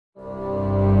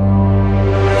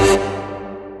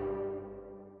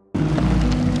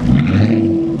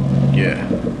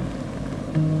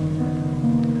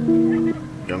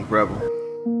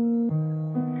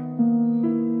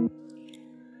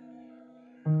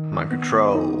my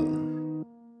control.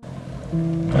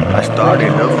 I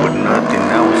started off with nothing,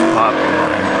 now it's popping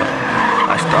out here.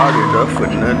 I started off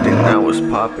with nothing, now it's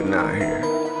popping out here.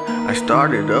 I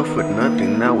started off with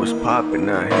nothing, now it's popping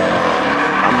out here.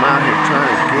 I'm out here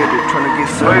trying to get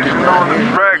something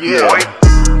out here. Yeah.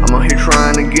 I'm out here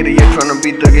trying to get it, yeah, trying to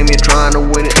be thugging me, trying to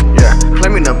win it. Yeah,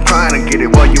 claiming I'm trying to get it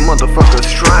while you motherfuckers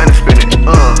trying to spin it.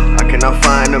 I cannot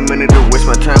find a minute to waste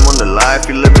my time on the life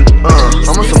you're living.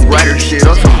 I'm on some brighter shit,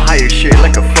 on some higher shit,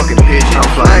 like a fucking pigeon. I'm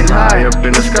flying high up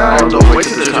in the sky, all the way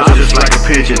to the top, just like a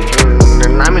pigeon.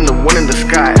 And I'm in the one in the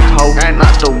sky, ho,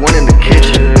 not the one in the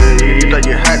kitchen. You thought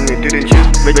you had me, didn't you?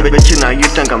 Bitch, now you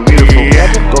think I'm beautiful.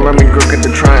 Don't let me look at the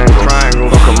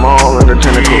triangle. Fuck them all in the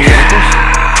tentacles.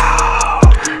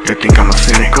 They think I'm a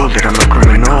cynical, that I'm a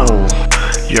criminal.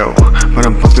 Yo, but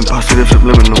I'm fucking positive,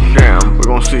 subliminal. Damn,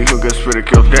 we're gonna see who gets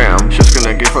ridiculed. Damn, shit's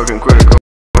gonna get fucking critical.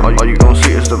 All you gonna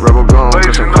see is the rebel gone,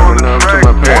 cause I'm coming up to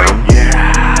my pound. Yeah.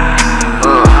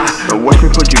 But watch me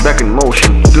put you back in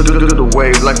motion. Do the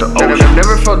wave like the ocean. I've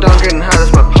never felt down getting high,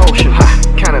 that's my potion.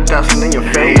 Count 1,000 in your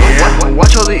face.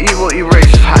 Watch all the evil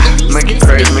erase. Make it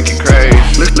crazy, make it crazy.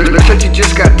 Looks like you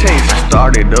just got taste. I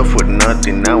started off with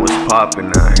nothing, now it's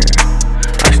popping out here.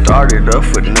 I started off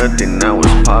with nothing, now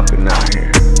it's popping out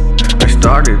here. I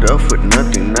started off with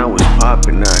nothing, now it's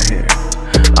popping out here.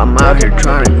 I'm out here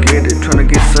trying to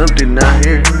get something out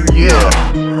here.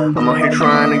 Yeah, I'm out here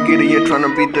trying to get it, yeah, trying to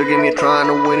be thugging me, trying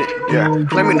to win it. Yeah,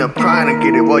 claiming I'm trying to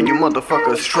get it while you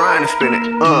motherfuckers trying to spin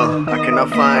it. I cannot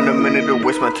find a minute to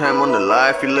waste my time on the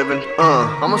life you're living.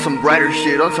 I'm on some brighter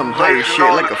shit, on some higher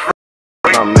shit, like a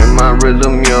I'm in my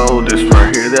rhythm, yo, this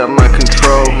right here, that my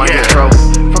control,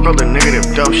 Fuck all the negative,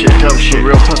 dumb shit,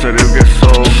 real positive, get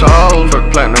sold.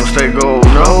 Fuck platinum, stay gold,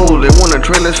 no, they wanna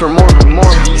trade us for more.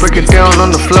 Break it down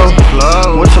on the flow,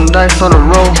 with some dice on the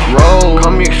roll.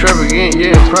 Call me extravagant,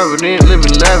 yeah, provident,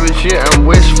 living lavish, yeah, I'm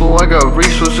wasteful, I got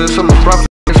resources, I'm a prophet,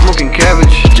 smoking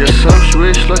cabbage. Just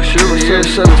sumptuous,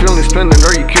 luxurious, I'm feeling spending,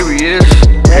 are you curious?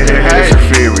 Haters are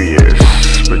furious,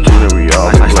 but you know we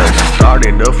all blessed. I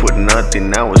started off with nothing,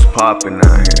 now it's popping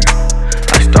out here.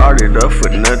 I started off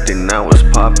with nothing, now it's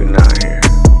popping out here.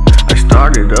 I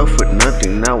started off with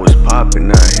nothing, now it's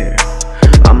popping out here.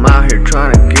 I'm out here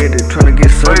trying to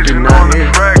get something out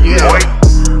here. Yeah,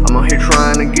 I'm out here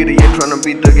trying to get it, yeah, trying to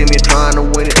be thugging me, trying to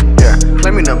win it. Yeah,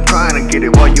 claiming I'm trying to get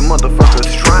it while you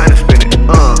motherfuckers trying to spin it.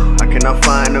 I cannot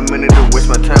find a minute to waste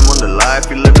my time on the life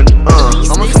you're living.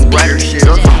 I'm on some brighter shit,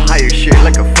 on some higher shit,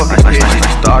 like a fucking pigeon.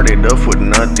 I started off with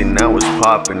nothing, now it's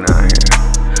popping out here.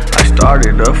 I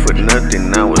started off with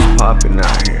nothing, now it's popping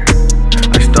out here.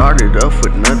 I started off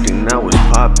with nothing, now it's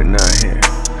popping out here.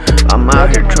 I'm out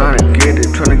here trying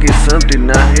to get something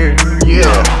out here.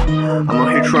 Yeah, I'm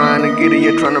out here trying to get it,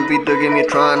 yeah, trying to be thugging me,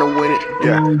 trying to win it.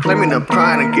 Yeah, claiming I'm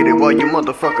trying to get it while you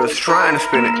motherfuckers trying to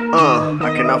spin it.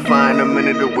 I cannot find a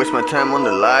minute to waste my time on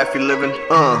the life you're living.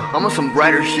 I'm on some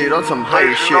brighter shit, on some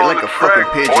higher shit, like a fucking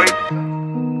pigeon.